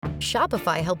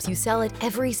Shopify helps you sell at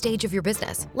every stage of your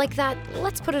business. Like that,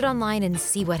 let's put it online and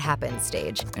see what happens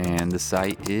stage. And the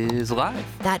site is live.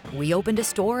 That we opened a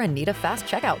store and need a fast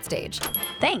checkout stage.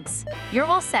 Thanks. You're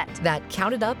all set. That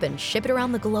count it up and ship it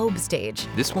around the globe stage.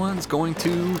 This one's going to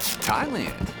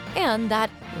Thailand. And that,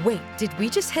 wait, did we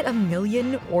just hit 1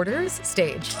 million orders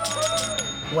stage?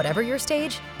 Whatever your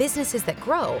stage, businesses that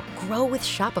grow with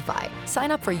Shopify.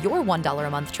 Sign up for your $1 a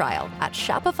month trial at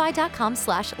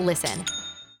shopify.com/listen.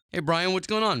 Hey, Brian, what's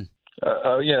going on?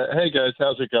 Yeah. Hey, guys.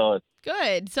 How's it going?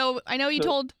 Good. So I know you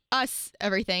told us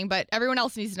everything, but everyone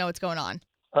else needs to know what's going on.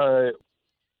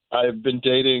 I've been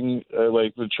dating,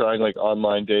 been trying,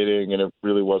 online dating, and it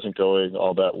really wasn't going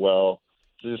all that well.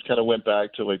 So just kind of went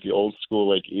back to, the old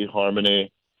school, eHarmony,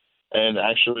 and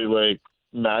actually,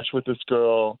 matched with this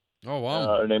girl. Oh,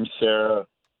 wow. Her name's Sara.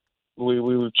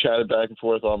 We chatted back and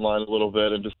forth online a little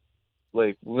bit and just,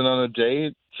 went on a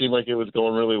date. Seemed like it was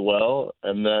going really well.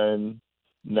 And then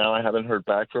now I haven't heard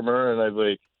back from her. And I've,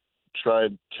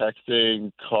 tried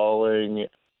texting, calling,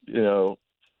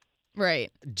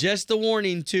 Right. Just a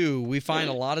warning, too. We find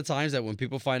a lot of times that when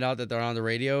people find out that they're on the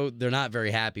radio, they're not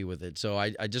very happy with it. So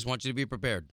I just want you to be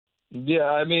prepared. Yeah,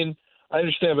 I mean, I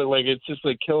understand, but, it's just,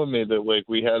 killing me that,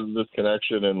 we had this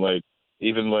connection and,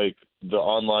 even the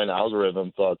online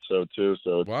algorithm thought so too.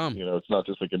 So Wow. it's not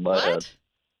just in my head.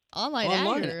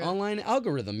 Online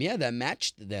algorithm. Yeah, that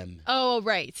matched them. Oh,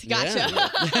 right. Gotcha.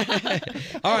 Yeah.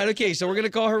 All right. Okay. So we're going to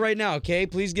call her right now. Okay.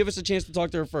 Please give us a chance to talk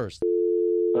to her first.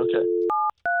 Okay.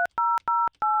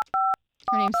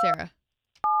 Her name's Sara.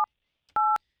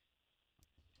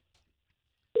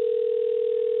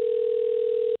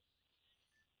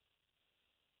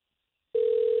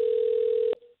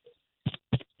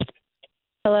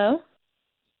 Hello?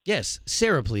 Yes.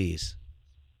 Sara, please.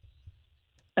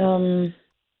 Can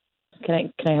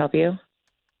I help you?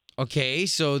 Okay.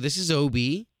 So this is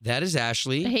Obi. That is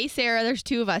Ashley. Hey, Sara. There's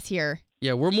two of us here.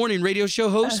 Yeah. We're morning radio show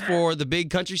hosts for the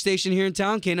big country station here in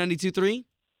town, K92.3.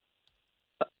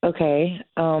 Okay.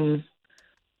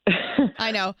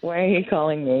 I know. Why are you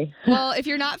calling me? Well, if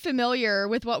you're not familiar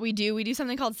with what we do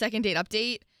something called Second Date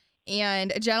Update.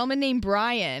 And a gentleman named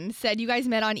Brian said you guys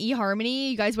met on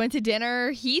eHarmony. You guys went to dinner.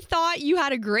 He thought you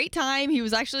had a great time. He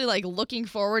was actually looking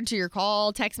forward to your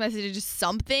call, text messages,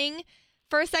 something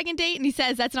for a second date. And he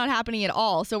says that's not happening at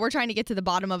all. So we're trying to get to the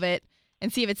bottom of it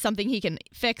and see if it's something he can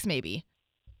fix maybe.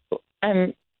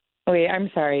 I'm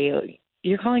sorry.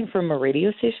 You're calling from a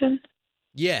radio station?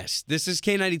 Yes. This is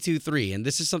K92.3, and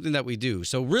this is something that we do.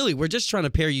 So really, we're just trying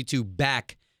to pair you two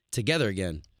back together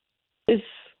again. It's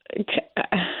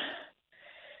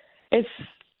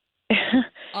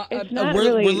not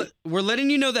really... We're letting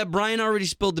you know that Brian already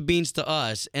spilled the beans to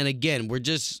us, and again, we're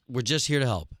just here to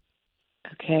help.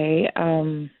 Okay.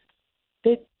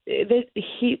 The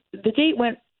date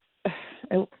went.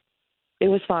 It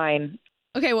was fine.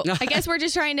 Okay, well, I guess we're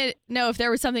just trying to know if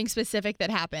there was something specific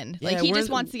that happened. Yeah, he just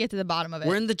wants to get to the bottom of it.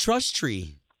 We're in the trust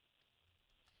tree.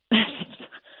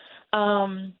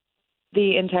 The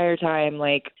entire time,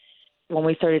 when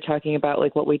we started talking about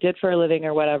what we did for a living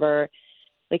or whatever,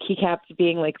 he kept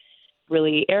being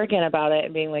really arrogant about it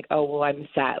and being oh, well, I'm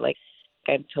set.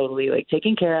 I'm totally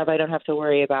taken care of. I don't have to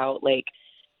worry about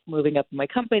moving up in my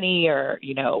company or,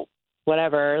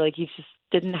 whatever. He just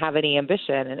didn't have any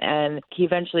ambition. And he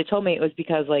eventually told me it was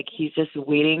because he's just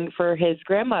waiting for his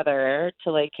grandmother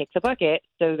to kick the bucket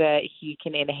so that he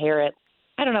can inherit,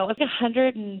 I don't know,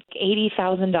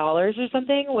 $180,000 or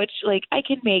something, which I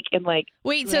can make in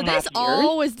Wait, so this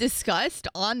all was discussed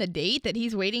on the date that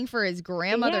he's waiting for his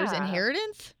grandmother's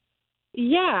inheritance?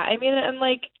 Yeah, I mean, and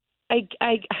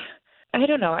I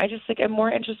don't know. I just I'm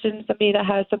more interested in somebody that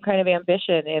has some kind of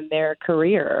ambition in their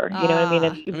career. You know what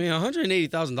I mean?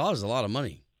 $180,000 is a lot of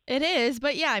money. It is,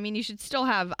 but yeah, I mean, you should still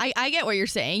have. I get what you're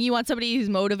saying. You want somebody who's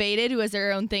motivated, who has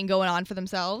their own thing going on for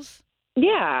themselves.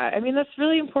 Yeah, I mean, that's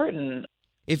really important.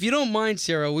 If you don't mind,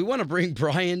 Sara, we want to bring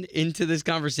Brian into this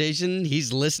conversation.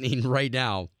 He's listening right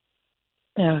now.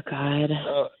 Oh, God.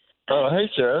 Hey,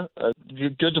 Sara.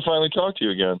 Good to finally talk to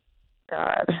you again.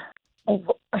 God.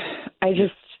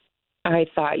 I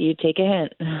thought you'd take a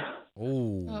hint.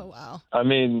 Oh, wow. I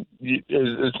mean,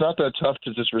 it's not that tough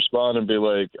to just respond and be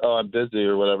oh, I'm busy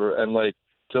or whatever. And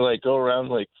to go around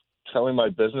telling my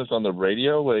business on the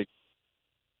radio,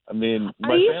 I mean, my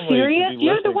Are you family serious? could be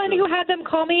You're the listening one to who had them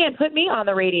call me and put me on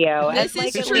the radio. This and,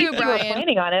 is at true, least you were Brian.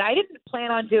 planning on it. I didn't plan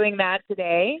on doing that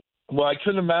today. Well, I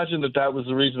couldn't imagine that was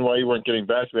the reason why you weren't getting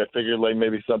back to me. I figured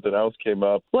maybe something else came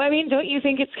up. Well, I mean, don't you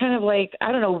think it's kind of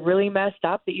I don't know, really messed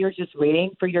up that you're just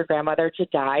waiting for your grandmother to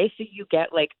die so you get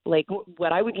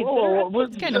what I would consider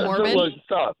It's kind of morbid.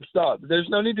 Stop. There's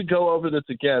no need to go over this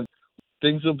again.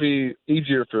 things will be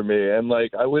easier for me, and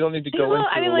like we don't need to go into.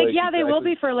 I mean, they will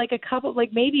be for like a couple,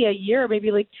 like maybe a year,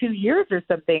 maybe like 2 years or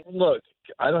something. Look,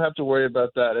 I don't have to worry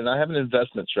about that, and I have an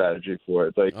investment strategy for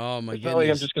it. Like, Oh my it's not like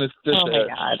I'm goodness. just going to sit Oh there.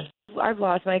 my God. I've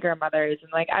lost my grandmothers,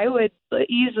 and like I would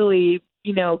easily,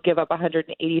 give up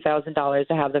 $180,000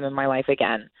 to have them in my life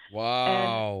again.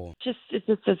 Wow. It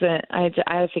just doesn't. I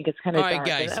think it's kind of All right, dark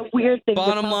guys. and a weird thing to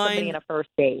Bottom tell somebody line- in a first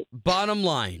date. Bottom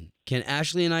line, can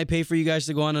Ashley and I pay for you guys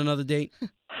to go on another date?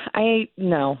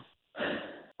 No.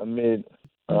 I mean,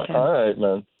 Okay. all right,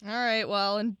 man. All right,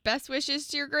 well, and best wishes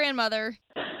to your grandmother.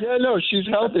 Yeah, no, she's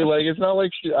healthy. Like, it's not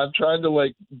like I'm trying to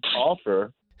like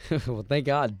offer. Well, thank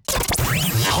God.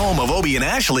 Home of Obie and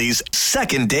Ashley's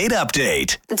second date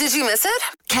update. Did you miss it?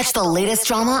 Catch the latest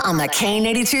drama on the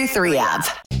K82-3 app.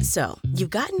 So, you've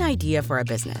got an idea for a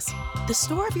business. The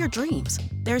store of your dreams.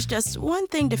 There's just one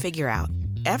thing to figure out.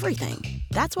 Everything.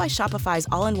 That's why Shopify's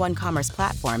all-in-one commerce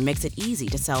platform makes it easy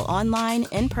to sell online,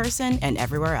 in person, and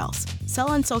everywhere else. Sell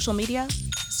on social media,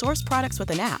 source products with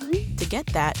an app to get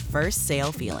that first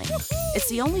sale feeling. It's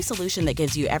the only solution that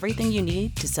gives you everything you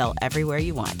need to sell everywhere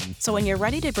you want. So when you're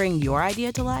ready to bring your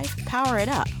idea to life, power it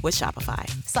up with Shopify.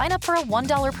 Sign up for a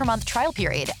 $1 per month trial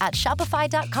period at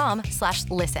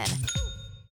shopify.com/listen.